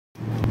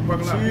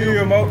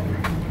Chill, Mo.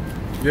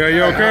 Yeah,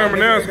 you on camera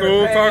now,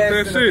 school. Talk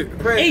that shit.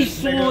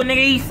 Eastwood, nigga,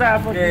 East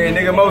Side. Yeah,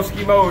 nigga,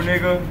 Moski Mo,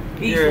 nigga.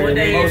 Eastwood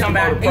Day, you talking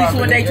about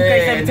Eastwood Day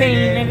 2K17,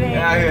 nigga.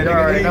 Yeah,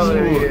 nigga,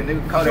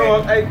 Eastwood.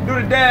 So, hey, do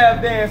the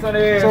dab dance on the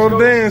ass. So the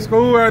dance,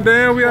 school. Right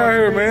damn, we out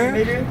here, man.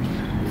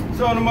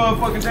 Show the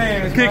motherfucking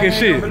dance. Kicking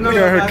shit. They got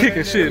her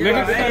kicking shit,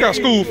 nigga. They got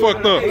school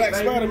fucked up.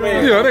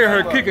 Yeah, they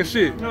got her kicking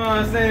shit. You know what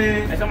I'm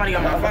saying? Hey, somebody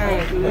got my phone.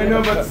 Ain't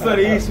nothing but the son of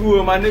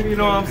Eastwood, my nigga, you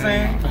know what I'm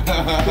saying?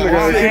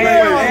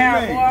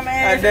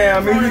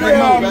 Goddamn me,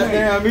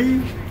 goddamn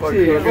me. Fuck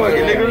it,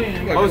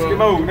 nigga. Moski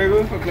Mo,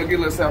 nigga. Get a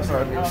little south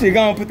side, nigga. Shit,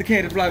 go on put the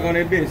candy block on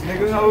that bitch,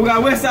 nigga. We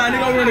got west side,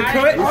 nigga, over in the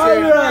cut.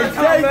 I'm gonna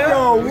take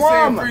your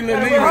woman.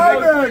 I'm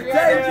gonna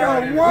take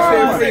your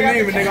woman. Free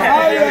Neiman, nigga.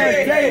 I'm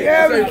gonna take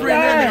everything.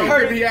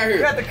 He out here.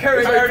 Got the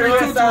courage out here.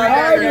 I'm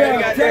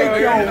gonna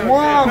take your woman. You know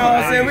what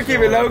I'm saying? We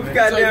keep it low.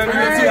 Goddamn, I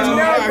ain't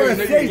never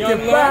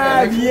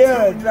 65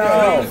 years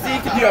old.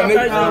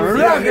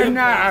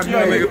 Recognize me.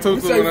 Say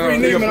free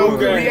Neiman,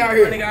 okay? He out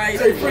here.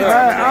 Say free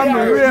Neiman. I'm a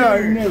real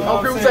nigga.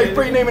 Okay, we say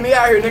free Neiman, he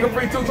out here, nigga.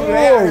 Free Tutu, he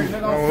out here,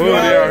 nigga. Oh, hood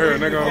out here,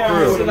 nigga, on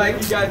crib. like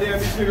you goddamn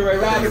this nigga right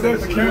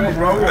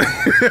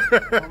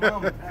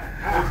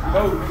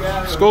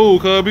now. School,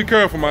 cuz, be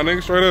careful, my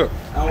nigga, straight up.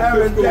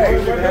 Every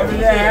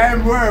day, I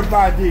ain't worried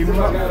about these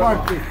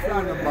motherfucking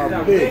son of a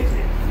bitch.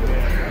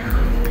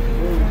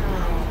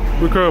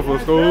 Be careful,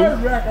 school. They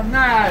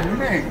recognize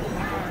me.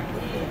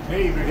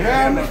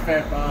 Because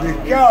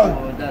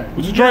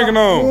What you drinking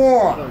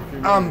on?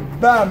 I'm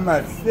by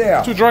myself.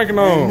 What you drinking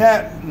on? And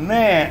that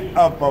man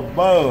up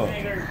above.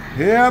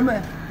 Hear me?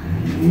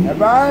 If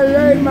I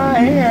lay my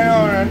hand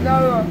on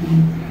another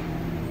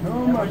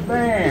human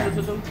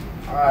being,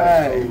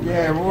 hey,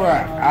 yeah, what?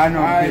 I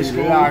don't get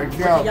locked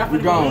up. We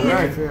gone,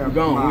 right? We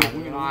gone. We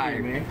in the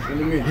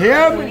man.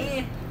 Hear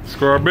me?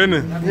 Scrub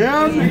business.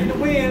 Hear me?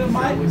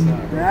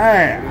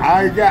 Hey,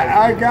 I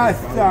got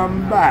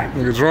something back.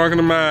 Nigga drunk in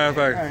the mind,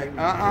 like. Hey,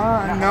 no,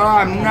 I'm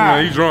not. Nah,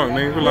 you drunk,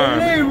 nigga. You lying.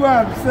 Believe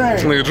what I'm saying.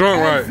 This nigga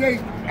drunk, right?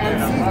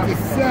 I'm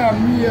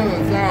 67 years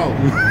old.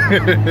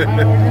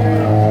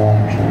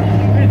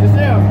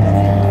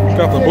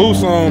 Got the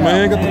boots on,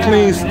 man. Got the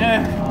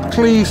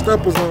clean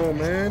steppers on,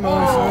 man. You know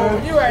what I'm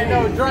saying? You ain't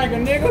no drinker,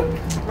 nigga.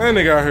 That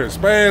nigga out here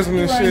spazzing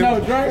and shit. No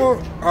drinker.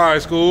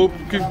 Alright, school.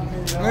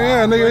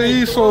 Yeah, nigga,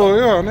 he so,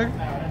 yeah, nigga.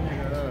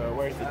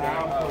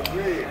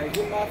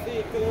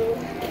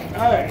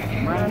 Hey,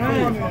 my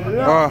name is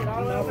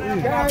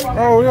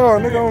Oh, yeah,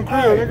 nigga on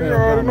crib. Nigga, you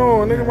already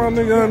know. Nigga, my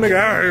nigga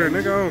out here.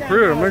 Nigga on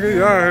crib. Nigga,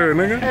 you out here,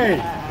 nigga. Hey,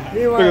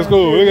 Look at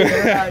school.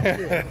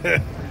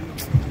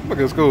 Look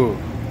at school.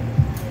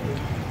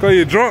 Cause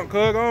you drunk,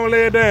 cuz. Go on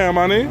lay it down,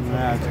 my nigga.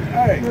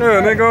 Hey,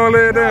 Yeah, nigga, go on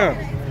lay it down.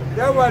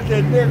 that's what the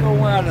nigga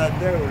wanna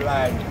do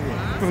like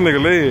this. This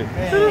nigga led.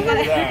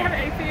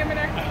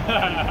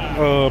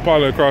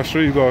 Probably across the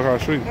street. You go across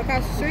the street.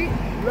 Across the street?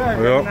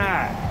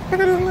 Recognize. Look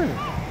at this nigga.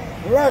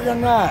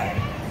 Recognize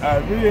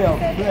a real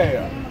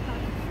player.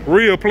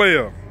 Real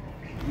player.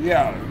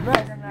 Yeah,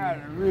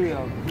 recognize a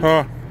real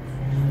Huh?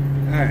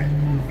 Hey,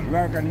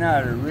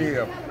 recognize a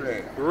real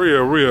player.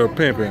 Real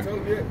pimping.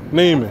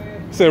 Neiman.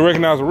 Said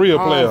recognize a real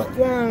player. I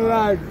stand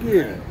like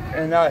this,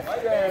 and I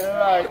stand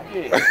like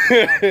this.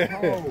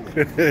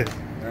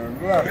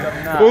 And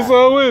recognize. What's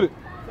up with it?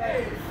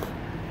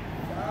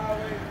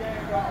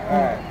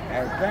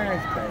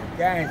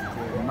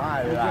 Gangster,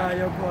 my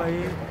life.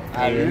 I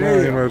You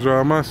live, might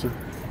drive my shit.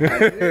 My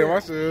shit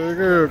is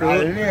good, I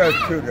cuz. live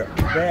to the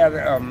belly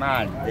of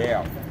my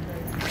death.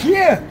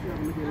 Yeah.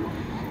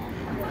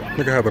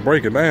 Nigga have to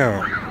break it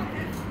down.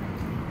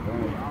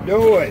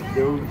 Do it,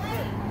 dude.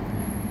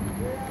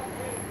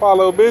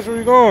 Follow, bitch, where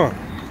you going?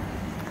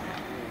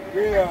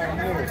 Yeah,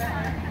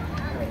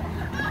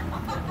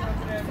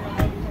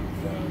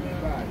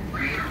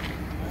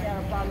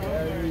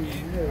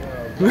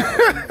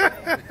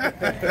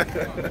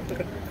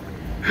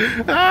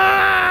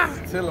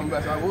 Tell him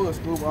that's I was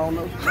school, but I don't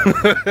know.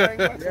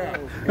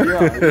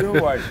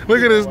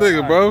 Look at this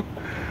nigga, bro.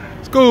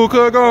 School,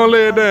 cuz, go on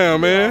lay it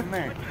down,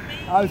 man.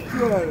 I'm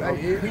still a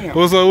pimp.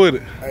 What's up with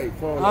it? Hey,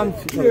 I'm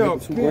still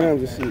 2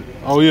 grams of shit.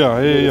 Oh,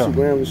 yeah. 2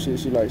 grams of shit.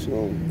 She like, she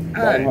on.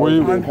 Hey, Where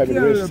you- I'm Having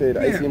still the said a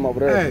ATM over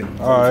there.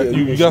 pimp. All right,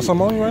 you got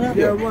something on you right now?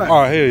 Yeah, what?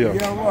 All right, here you go.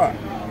 Yeah, what?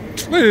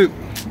 Look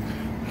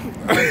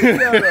I'm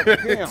still a at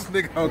pimp. this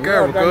nigga on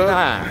camera, cuz.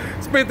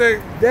 Spit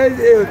that. This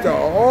is the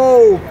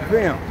old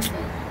pimp.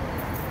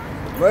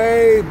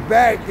 Way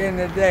back in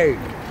the day.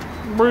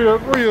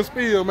 Real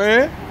spill,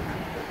 man.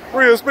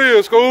 Real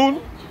spill, school.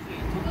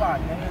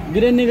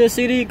 Get that nigga a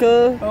CD,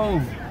 cuz. Oh.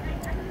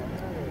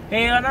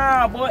 Hell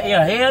nah, boy.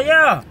 Yeah, hell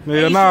yeah.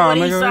 Hell nah,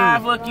 Eastwood, East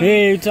Side, nigga. fuck you.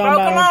 Hey, you talking Bro,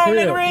 about come on on,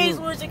 crib. nigga.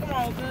 Eastwood, shit, come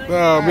on, cuz.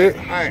 Nah, bitch.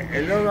 Hey,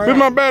 it look like Bitch,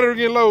 my battery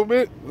get low,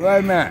 bitch. Wait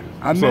a minute.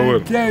 I'm So going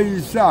what? to tell you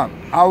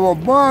something. I was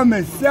born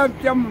in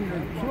September the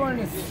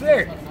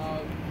 26th,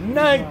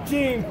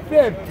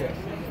 1950.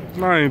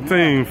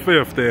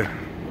 1950.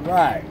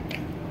 Right.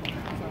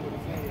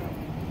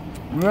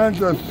 Went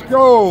to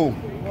school.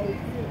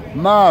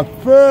 My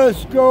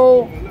first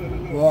school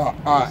Well,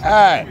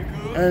 hey,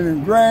 in the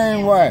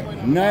Greenway,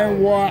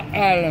 Naval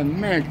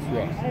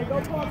Elementary.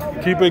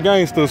 Keep it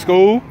gangster,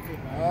 school.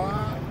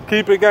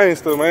 Keep it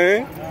gangster,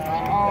 man. I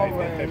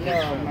always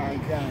love my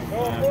gangster.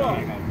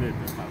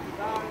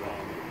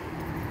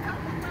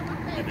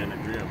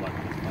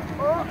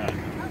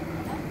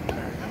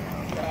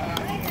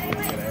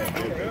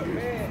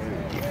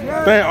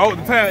 Damn, oh,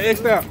 the time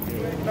X'd out.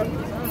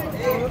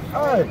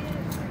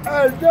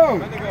 Hey, Joe, you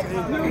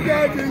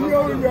got to use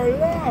your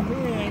left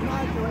hand,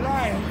 not your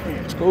right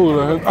hand. School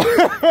out here.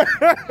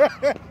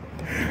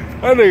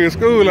 That nigga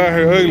school out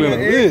here ugly than a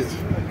bitch.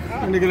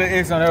 That nigga let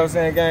X on that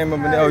same game up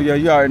in there. Oh yeah,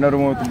 you already know the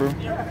one with the bro.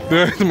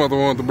 Yeah, this mother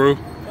want the bro.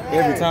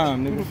 Every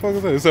time, nigga. What the fuck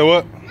is that? You said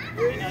what?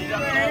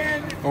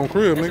 On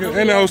crib, nigga.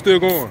 And that hoe still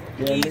going.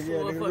 Yeah,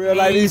 Nigga, real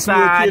like Eastwood,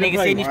 nigga,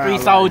 Sydney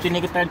Street Soldier,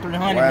 nigga,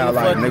 3300, nigga,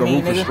 fuck me,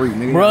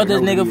 nigga. Brothers,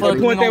 nigga, fuck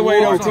me. Point that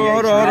way though,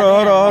 hold on.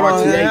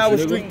 Howard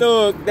Street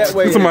Thug, that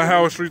way. It's my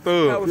Howard Street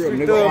Thug. Howard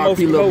Street Thug, most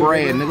little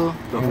Brad, nigga.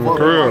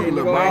 Crib.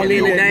 All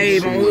in the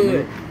Dave on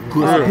Hood. He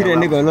that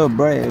nigga a little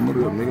Brad,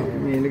 nigga.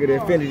 Man, nigga,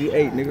 that Infinity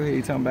 8, nigga.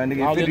 He talking about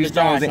nigga Infinity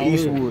Stones in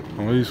Eastwood.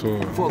 On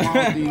Eastwood. Fuck all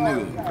these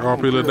niggas. All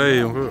people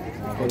day on hood.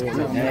 Free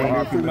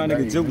my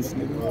nigga Juice,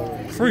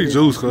 nigga. Free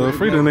Juice, cuz.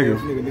 Free the nigga.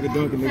 Nigga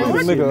Duncan, Free the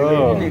nigga.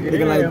 nigga,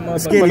 Nigga like my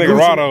skinny nigga Gucci.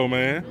 Rotto,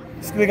 man.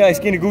 Nigga like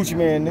skinny Gucci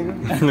man, nigga.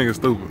 Nigga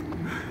stupid.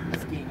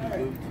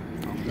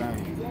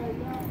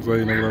 So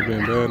you nigga up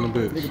being bad in the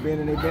bitch. Nigga been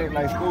in their back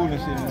like school and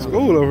shit.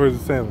 School over here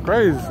is saying some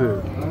crazy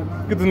shit.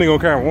 Get this nigga on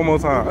camera one more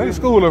time. Hey,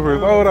 school over here.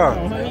 Throw it out.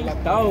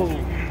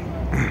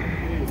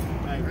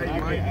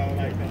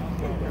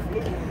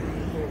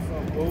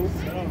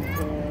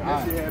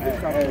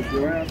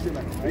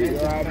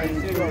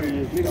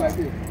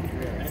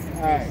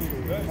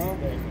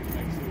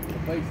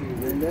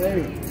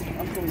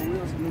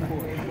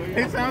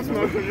 He said I'm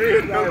smoking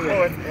real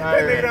Newport.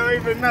 That nigga don't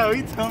even know.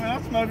 He told me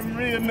I'm smoking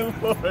real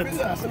Newport.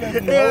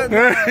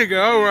 Nigga,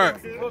 all right.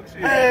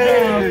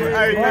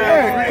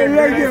 Hey,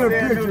 let's get a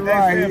picture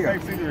right here.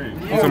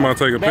 Somebody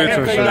take a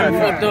picture and shit.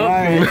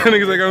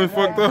 Niggas that got me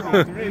fucked up.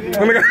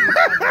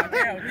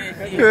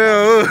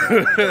 Yeah.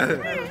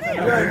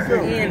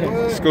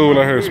 School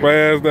out here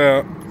spazzed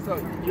out.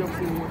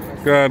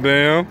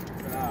 Goddamn.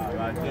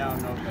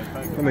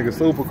 That nigga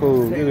super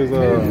cool. Get his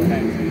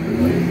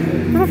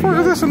What the fuck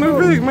is this in the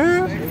big,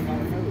 man?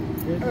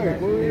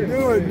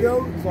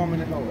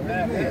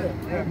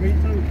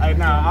 Hey,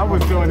 nah, I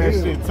was doing that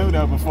shit too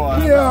though before.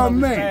 Yeah,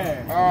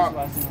 man.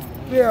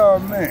 Yeah,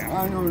 man.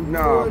 I don't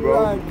do it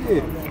like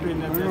this. I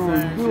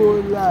don't do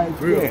it like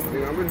this. I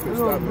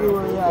don't do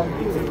it like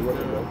this.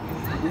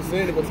 We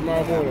said it for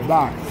tomorrow morning.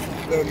 Bye.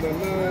 I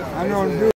don't do